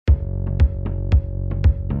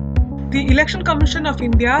The Election Commission of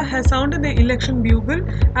India has sounded the election bugle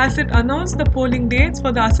as it announced the polling dates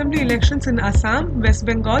for the assembly elections in Assam, West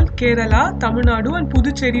Bengal, Kerala, Tamil Nadu and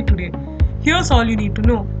Puducherry today. Here's all you need to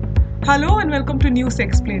know. Hello and welcome to News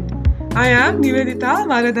Explained. I am Nivedita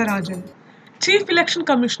Varadarajan. Chief Election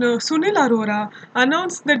Commissioner Sunil Arora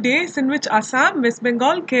announced the days in which Assam, West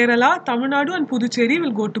Bengal, Kerala, Tamil Nadu and Puducherry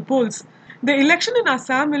will go to polls. The election in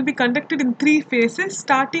Assam will be conducted in 3 phases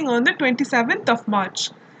starting on the 27th of March.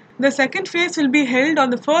 The second phase will be held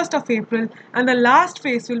on the 1st of April and the last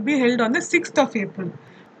phase will be held on the 6th of April.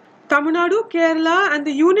 Tamil Nadu, Kerala and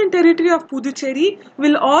the Union Territory of Puducherry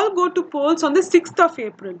will all go to polls on the 6th of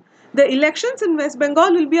April. The elections in West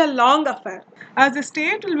Bengal will be a long affair, as the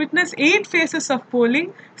state will witness 8 phases of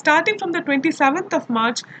polling starting from the 27th of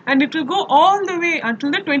March and it will go all the way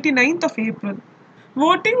until the 29th of April.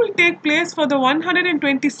 Voting will take place for the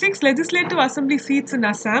 126 Legislative Assembly seats in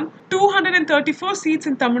Assam, 234 seats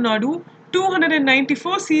in Tamil Nadu,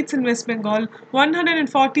 294 seats in West Bengal,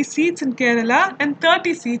 140 seats in Kerala and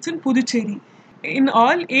 30 seats in Puducherry. In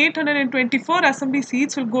all, 824 assembly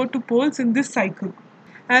seats will go to polls in this cycle.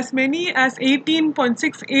 As many as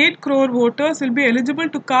 18.68 crore voters will be eligible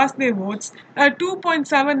to cast their votes at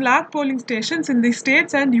 2.7 lakh polling stations in the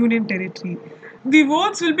states and union territory. The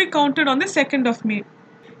votes will be counted on the 2nd of May.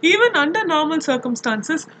 Even under normal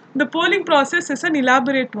circumstances, the polling process is an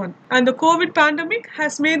elaborate one, and the COVID pandemic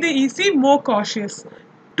has made the EC more cautious.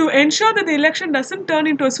 To ensure that the election doesn't turn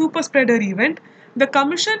into a super spreader event, the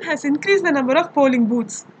Commission has increased the number of polling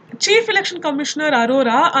booths. Chief Election Commissioner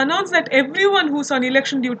Arora announced that everyone who's on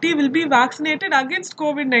election duty will be vaccinated against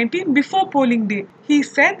COVID-19 before polling day. He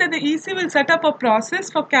said that the EC will set up a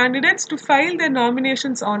process for candidates to file their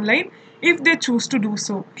nominations online if they choose to do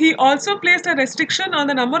so. He also placed a restriction on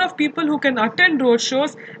the number of people who can attend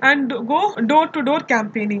roadshows and go door-to-door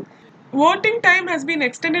campaigning. Voting time has been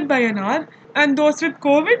extended by an hour and those with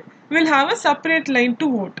COVID will have a separate line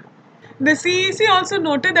to vote. The CEC also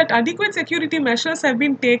noted that adequate security measures have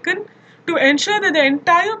been taken to ensure that the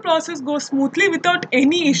entire process goes smoothly without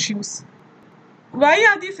any issues. Why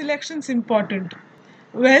are these elections important?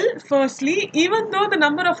 Well, firstly, even though the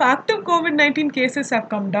number of active COVID-19 cases have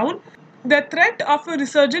come down, the threat of a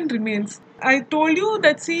resurgence remains. I told you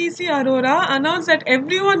that CEC Arora announced that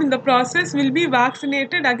everyone in the process will be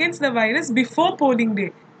vaccinated against the virus before polling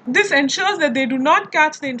day. This ensures that they do not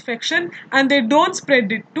catch the infection and they don't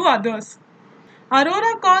spread it to others.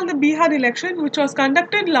 Arora called the Bihar election, which was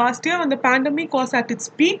conducted last year when the pandemic was at its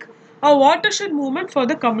peak, a watershed moment for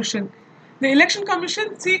the Commission. The Election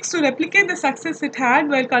Commission seeks to replicate the success it had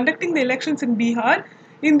while conducting the elections in Bihar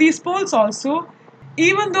in these polls also,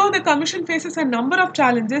 even though the Commission faces a number of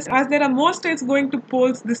challenges as there are more states going to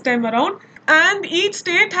polls this time around and each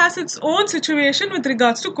state has its own situation with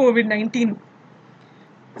regards to COVID-19.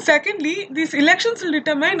 Secondly, these elections will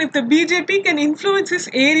determine if the BJP can influence this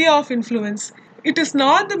area of influence. It is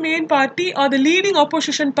not the main party or the leading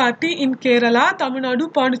opposition party in Kerala, Tamil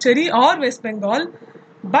Nadu, Pondicherry or West Bengal,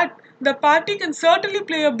 but the party can certainly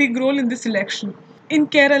play a big role in this election. In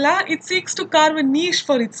Kerala, it seeks to carve a niche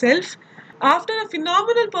for itself. After a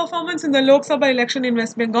phenomenal performance in the Lok Sabha election in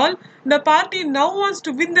West Bengal, the party now wants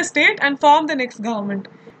to win the state and form the next government.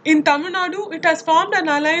 In Tamil Nadu, it has formed an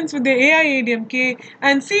alliance with the AIADMK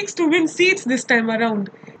and seeks to win seats this time around.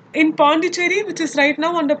 In Pondicherry, which is right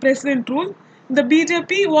now under president rule, the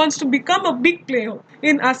BJP wants to become a big player.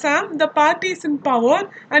 In Assam, the party is in power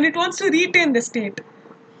and it wants to retain the state.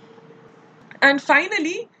 And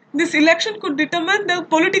finally, this election could determine the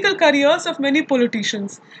political careers of many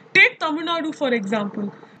politicians. Take Tamil Nadu for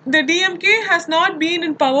example. The DMK has not been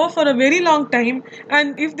in power for a very long time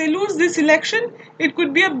and if they lose this election, it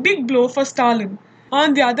could be a big blow for Stalin.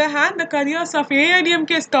 On the other hand, the careers of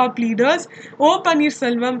AIADMK's top leaders, O.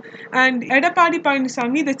 Pannirselvam and Edappadi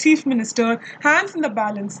Palaniswamy, the chief minister, hangs in the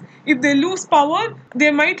balance. If they lose power, they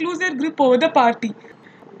might lose their grip over the party.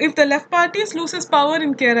 If the left party loses power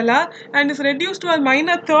in Kerala and is reduced to a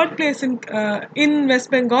minor third place in West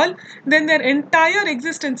Bengal, then their entire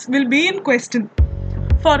existence will be in question.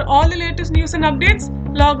 For all the latest news and updates,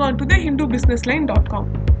 log on to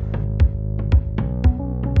thehindubusinessline.com.